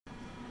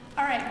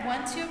All right,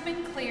 once you have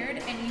been cleared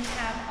and you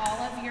have all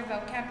of your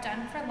vocab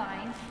done for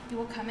line, you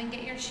will come and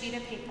get your sheet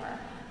of paper.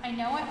 I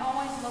know it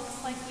always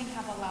looks like we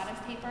have a lot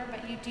of paper,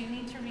 but you do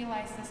need to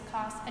realize this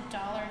costs $1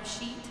 a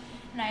sheet,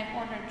 and I've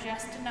ordered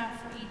just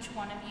enough for each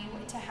one of you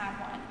to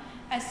have one.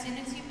 As soon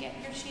as you get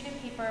your sheet of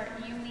paper,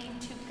 you need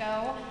to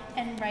go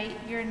and write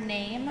your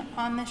name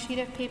on the sheet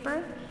of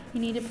paper. You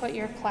need to put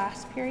your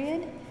class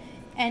period,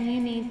 and you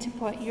need to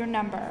put your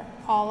number.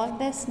 All of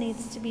this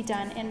needs to be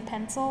done in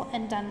pencil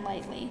and done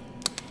lightly.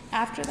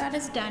 After that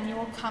is done, you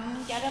will come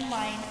and get a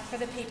line for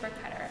the paper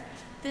cutter.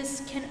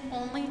 This can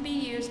only be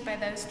used by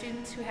those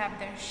students who have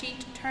their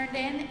sheet turned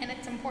in, and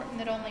it's important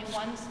that only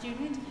one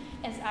student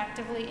is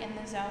actively in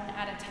the zone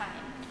at a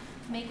time.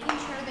 Making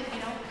sure that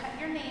you don't cut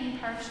your name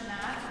part in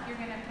that, you're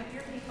going to put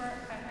your paper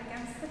up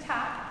against the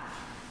top.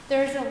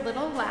 There's a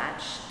little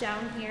latch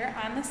down here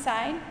on the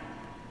side.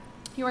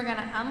 You are going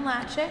to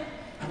unlatch it,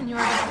 and you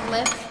are going to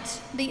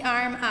lift the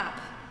arm up.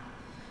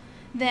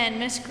 Then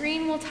Miss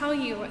Green will tell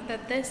you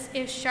that this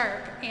is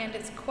sharp, and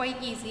it's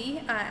quite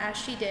easy, as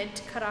she did,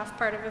 to cut off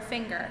part of a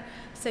finger.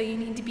 So you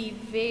need to be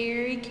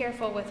very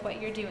careful with what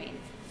you're doing.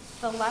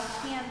 The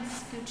left hand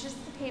scooches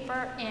the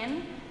paper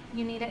in.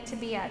 You need it to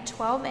be at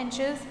 12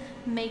 inches,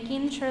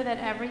 making sure that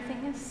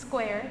everything is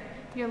square.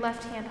 Your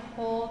left hand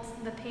holds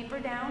the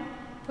paper down,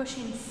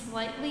 pushing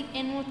slightly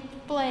in with the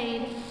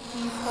blade.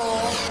 You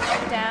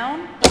pull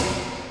down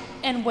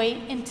and wait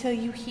until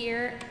you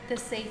hear the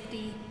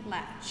safety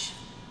latch.